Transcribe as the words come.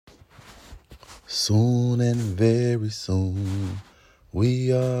Soon and very soon,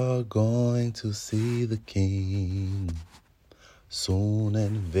 we are going to see the King. Soon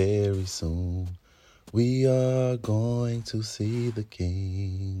and very soon, we are going to see the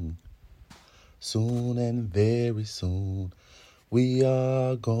King. Soon and very soon, we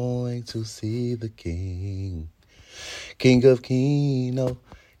are going to see the King. King of Keno,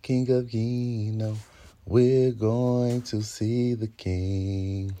 King of Keno, we're going to see the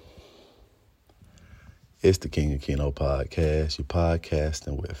King. It's the King of Keno podcast. You're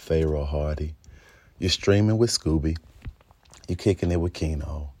podcasting with Pharaoh Hardy. You're streaming with Scooby. You're kicking it with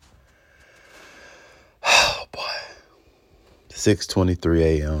Keno. Oh, boy.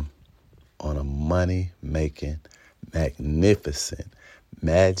 6:23 a.m. on a money-making, magnificent,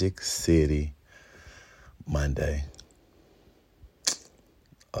 Magic City Monday.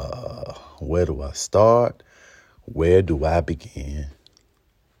 Where do I start? Where do I begin?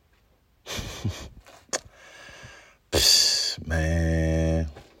 Man,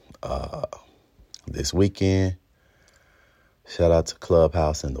 this weekend, shout out to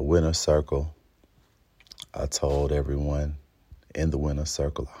Clubhouse in the Winner Circle. I told everyone in the Winner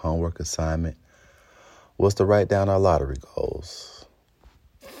Circle a homework assignment was to write down our lottery goals.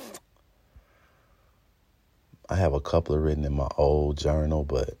 I have a couple of written in my old journal,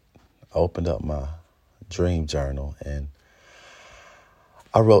 but I opened up my dream journal and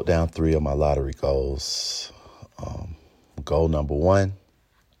I wrote down 3 of my lottery goals. Goal number 1,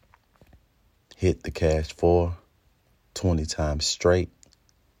 hit the cash for 20 times straight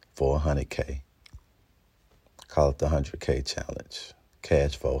for 100K. Call it the 100K challenge.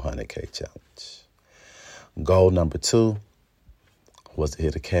 Cash for 100K challenge. Goal number 2 was to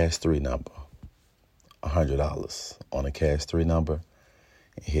hit a cash 3 number. $100 on a cash 3 number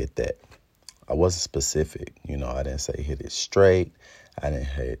and hit that. I wasn't specific. I didn't say hit it straight. I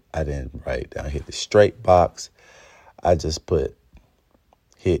didn't write down hit the straight box. I just put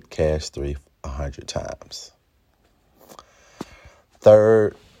hit cash 3 100 times.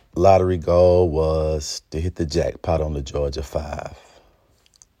 Third lottery goal was to hit the jackpot on the Georgia 5.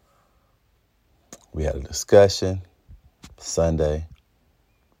 We had a discussion Sunday.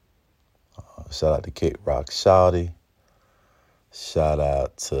 Shout out to Kick Rock Shawty. Shout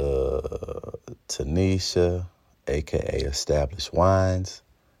out to Tanisha, a.k.a. Established Wines.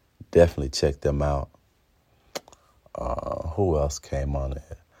 Definitely check them out. Who else came on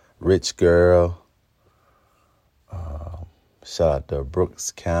there? Rich Girl. Shout out to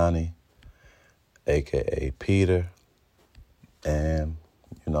Brooks County, a.k.a. Peter. And,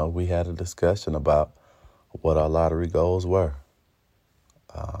 we had a discussion about what our lottery goals were.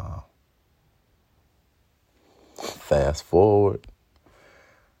 Fast forward,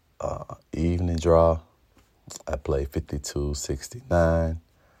 evening draw, I played 52-69,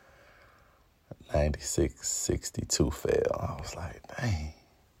 96-62 fail. I was like, dang.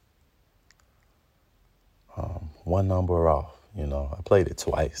 One number off, I played it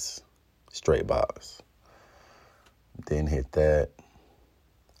twice, straight box. Didn't hit that.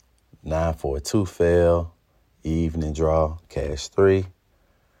 9-4-2 fail, evening draw, cash 3.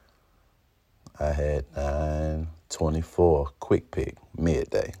 I had 9-24 quick pick,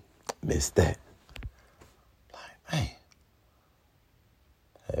 midday. Missed that. Like, man.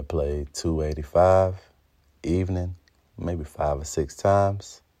 Had played 285, evening, maybe 5 or 6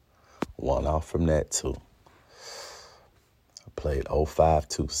 times. One off from that, too. I played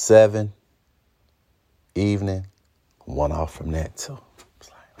 0527, evening, one off from that, too.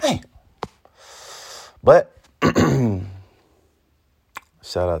 It's like, man. But,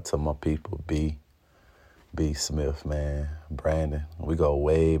 shout out to my people, B Smith, man, Brandon. We go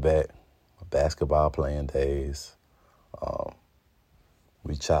way back, basketball playing days.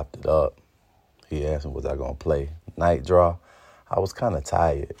 We chopped it up. He asked me, was I going to play night draw? I was kind of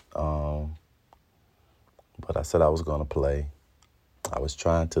tired, but I said I was going to play. I was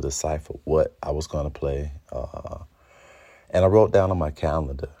trying to decipher what I was going to play, and I wrote down on my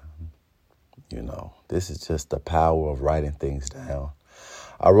calendar, this is just the power of writing things down.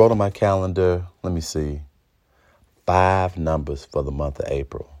 I wrote on my calendar, 5 numbers for the month of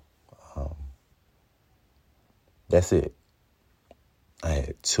April. That's it. I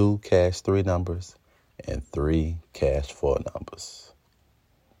had 2 cash 3 numbers and 3 cash 4 numbers.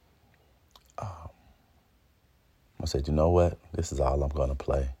 I said, you know what? This is all I'm going to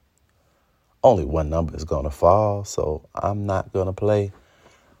play. Only one number is going to fall, so I'm not going to play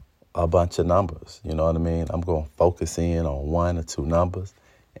a bunch of numbers. You know what I mean? I'm going to focus in on 1 or 2 numbers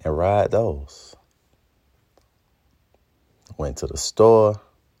and ride those. Went to the store,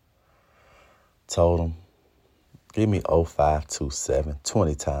 told them, give me 0527,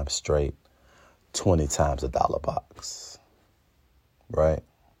 20 times straight, 20 times $1 box, right?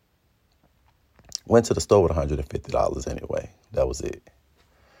 Went to the store with $150 anyway. That was it.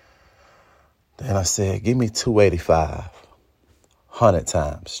 Then I said, give me $285, 100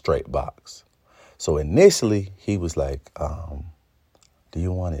 times straight box. So initially he was like, do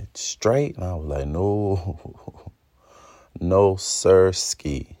you want it straight? And I was like, no, no sir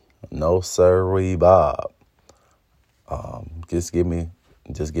ski, no sirree Bob. Just give it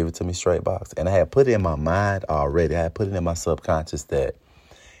to me straight box. And I had put it in my mind already. I had put it in my subconscious that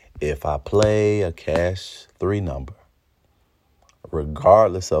if I play a cash 3 number,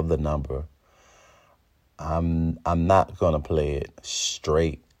 regardless of the number, I'm not gonna play it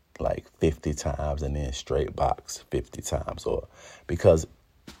straight like 50 times and then straight box 50 times, or because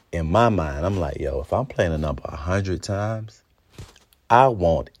in my mind I'm like, yo, if I'm playing a number 100 times, I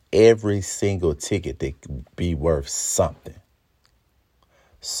want every single ticket to be worth something.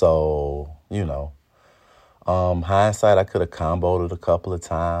 So, hindsight, I could have comboed it a couple of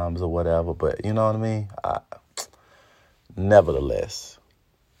times or whatever, but you know what I mean? Nevertheless,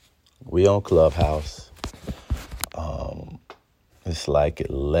 we on Clubhouse. It's like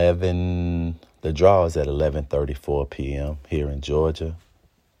 11, the draw is at 11:34 p.m. here in Georgia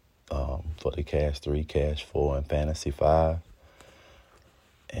for the Cash 3, Cash 4, and Fantasy 5.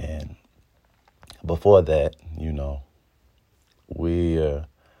 And before that, we're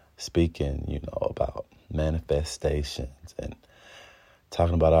speaking, about manifestations and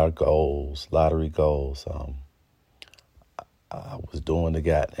talking about our goals, lottery goals. I was doing the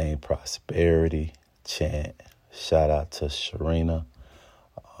goddamn prosperity chant. Shout out to Sharina,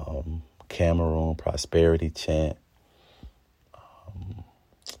 Cameroon prosperity chant.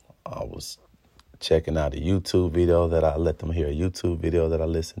 I was checking out a YouTube video that I let them hear a YouTube video that I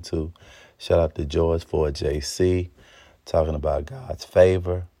listened to. Shout out to George Ford JC, talking about God's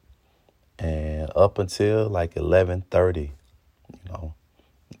favor. And up until like 11:30,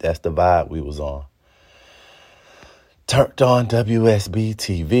 that's the vibe we was on. Turned on WSB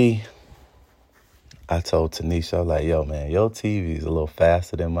TV. I told Tanisha, I was like, yo, man, your TV is a little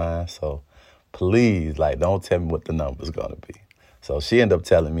faster than mine, so please, don't tell me what the number's going to be. So she ended up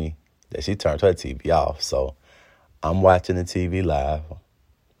telling me that she turned her TV off. So I'm watching the TV live.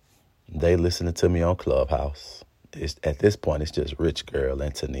 They listening to me on Clubhouse. At this point, it's just Rich Girl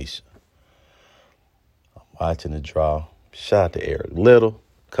and Tanisha. I'm watching the draw. Shout out to Eric Little.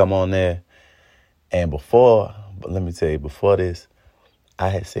 Come on there. And before this, I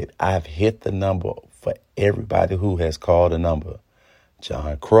had said I've hit the number for everybody who has called a number.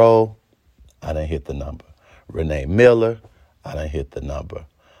 John Crow, I done hit the number. Renee Miller, I done hit the number.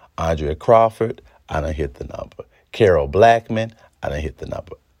 Andrea Crawford, I done hit the number. Carol Blackman, I done hit the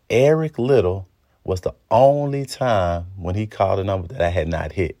number. Eric Little was the only time when he called a number that I had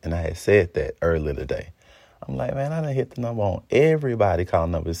not hit, and I had said that earlier today. I'm like, man, I done hit the number on everybody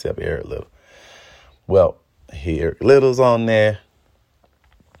calling numbers except Eric Little. Well, here, Little's on there.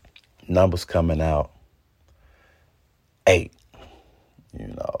 Numbers coming out. 8.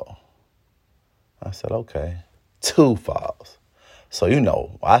 I said, okay. 2 falls. So,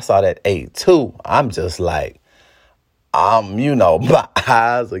 I saw that 8-2. I'm just like, my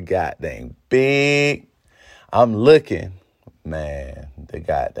eyes are goddamn big. I'm looking. Man, the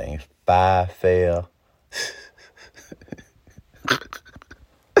goddamn 5 fell.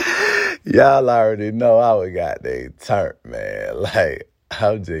 Y'all already know I was goddamn turned, man.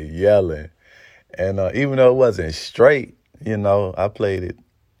 I'm just yelling. And even though it wasn't straight, I played it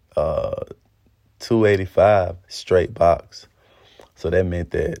 285 straight box. So that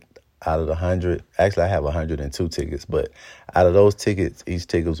meant that out of the 100, actually I have 102 tickets, but out of those tickets, each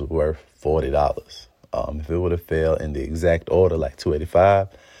ticket was worth $40. If it would have fell in the exact order, like 285,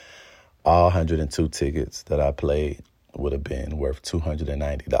 all 102 tickets that I played would have been worth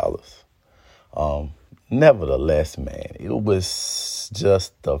 $290. Nevertheless, man, it was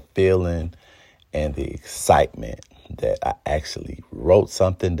just the feeling and the excitement that I actually wrote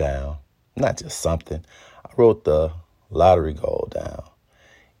something down. Not just something. I wrote the lottery goal down,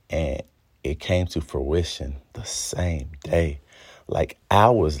 and it came to fruition the same day, like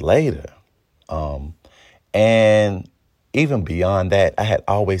hours later. And even beyond that, I had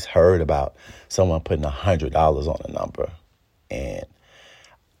always heard about someone putting $100 on a number, and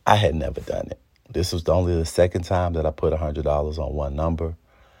I had never done it. This was only the second time that I put $100 on one number.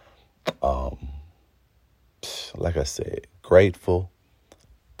 Like I said, grateful,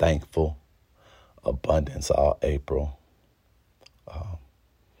 thankful, abundance all April.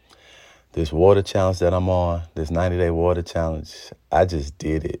 This water challenge that I'm on, this 90-day water challenge, I just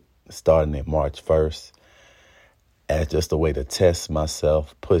did it starting in March 1st as just a way to test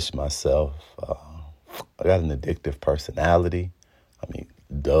myself, push myself, I got an addictive personality. I mean,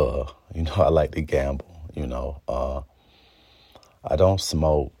 duh. I like to gamble. I don't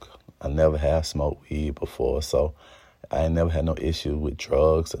smoke. I never have smoked weed before, so I ain't never had no issue with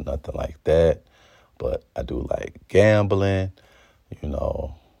drugs or nothing like that. But I do like gambling. You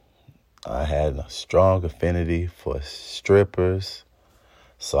know, I had a strong affinity for strippers.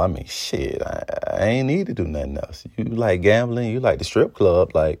 So, I mean, shit, I ain't need to do nothing else. You like gambling, you like the strip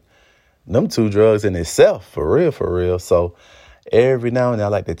club, like them two drugs in itself, for real, for real. So every now and then I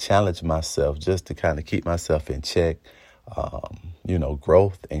like to challenge myself just to kind of keep myself in check.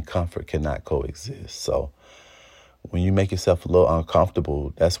 Growth and comfort cannot coexist. So when you make yourself a little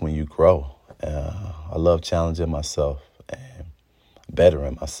uncomfortable, that's when you grow. I love challenging myself and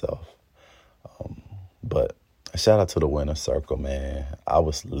bettering myself. But shout out to the winner circle, man. I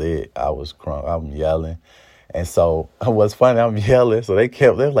was lit. I was crunk. I'm yelling. And so what's funny, I'm yelling. So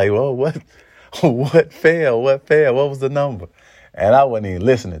they're like, well, what failed? What failed? What was the number? And I wasn't even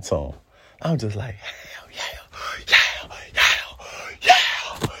listening to them. I'm just like, yeah.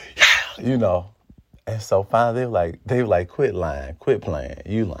 And so finally they were like, quit lying, quit playing.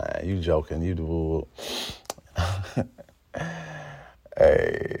 You lying, you joking, you do.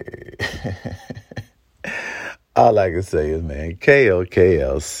 Hey. All I can say is, man,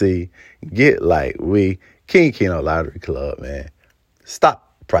 KOKLC, get like we, King Keno Lottery Club, man. Stock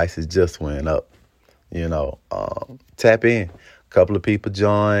prices just went up. Tap in. A couple of people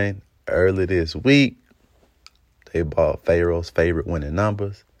joined early this week. They bought Pharaoh's favorite winning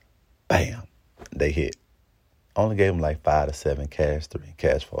numbers. Bam, they hit. Only gave them like 5 to 7 cash 3 and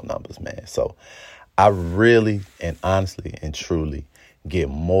cash 4 numbers, man. So I really and honestly and truly get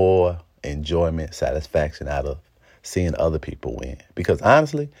more enjoyment, satisfaction out of seeing other people win. Because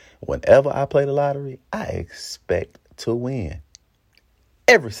honestly, whenever I play the lottery, I expect to win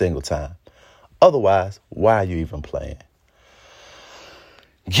every single time. Otherwise, why are you even playing?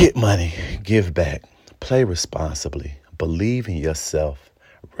 Get money, give back, play responsibly, believe in yourself,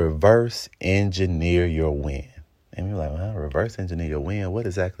 reverse engineer your win. And you're like, well, reverse engineer your win? What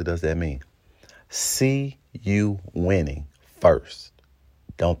exactly does that mean? See you winning first.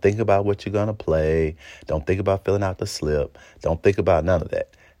 Don't think about what you're going to play. Don't think about filling out the slip. Don't think about none of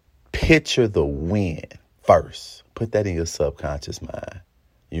that. Picture the win first. Put that in your subconscious mind.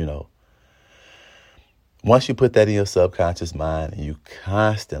 Once you put that in your subconscious mind and you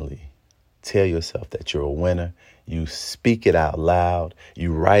constantly tell yourself that you're a winner, you speak it out loud,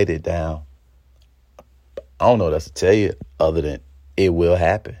 you write it down. I don't know what else to tell you other than it will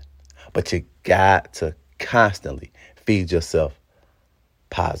happen. But you got to constantly feed yourself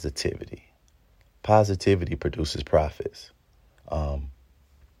positivity. Positivity produces profits.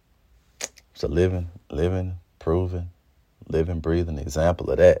 It's a living, proven, living, breathing example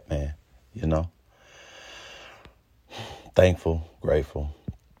of that, man. Thankful, grateful.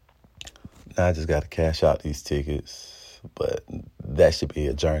 Now I just got to cash out these tickets, but that should be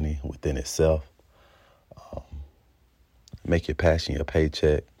a journey within itself. Make your passion your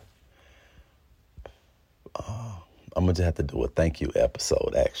paycheck. I'm going to have to do a thank you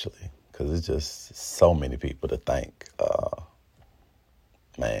episode, actually, because it's just so many people to thank.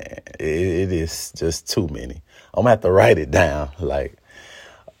 Man, it is just too many. I'm going to have to write it down. I'm going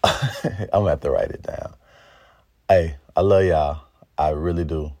to have to write it down. Hey, I love y'all. I really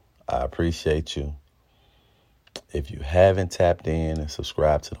do. I appreciate you. If you haven't tapped in and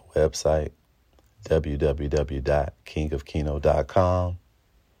subscribed to the website, www.kingofkeno.com.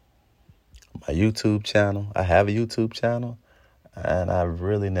 My YouTube channel. I have a YouTube channel, and I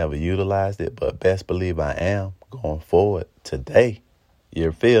really never utilized it, but best believe I am going forward today.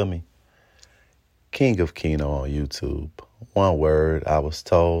 You feel me? King of Keno on YouTube. One word, I was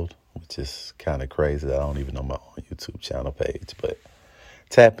told, which is kind of crazy. I don't even know my own YouTube channel page, but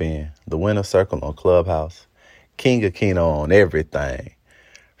tap in. The Winner Circle on Clubhouse. King of Keno on everything,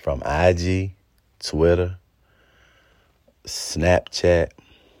 from IG, Twitter, Snapchat,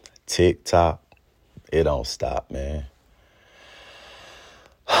 TikTok. It don't stop, man.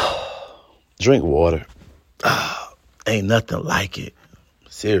 Drink water. Ain't nothing like it.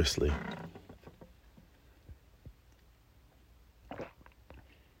 Seriously.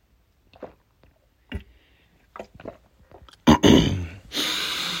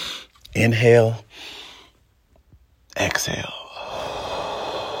 Inhale. Exhale.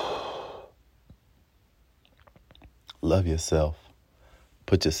 Love yourself.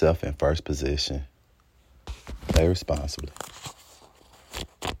 Put yourself in first position. Play responsibly.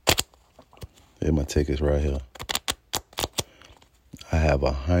 Here's my tickets right here. I have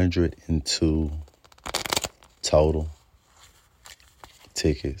 102 total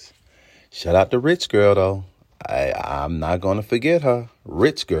tickets. Shout out to Rich Girl, though. I'm not going to forget her.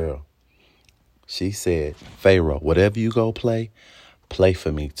 Rich Girl. She said, Pharaoh, whatever you go play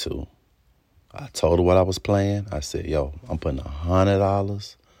for me too. I told her what I was playing. I said, yo, I'm putting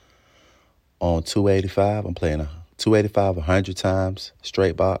 $100 on 285. I'm playing 285 100 times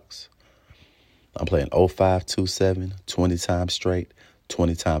straight box. I'm playing 0527 20 times straight,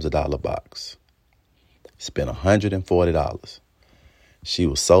 20 times $1 box. Spent $140. She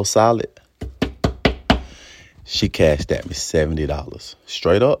was so solid. She cashed at me $70.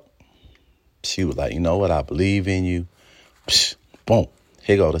 Straight up. She was like, you know what? I believe in you. Psh, boom.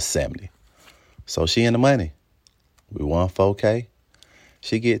 Here go to 70. So she in the money. We won 4K.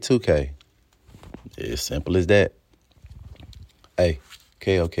 She get 2K. It's simple as that. Hey,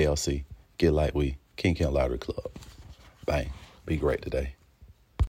 KOKLC. Get like we. King Lottery Club. Bang. Be great today.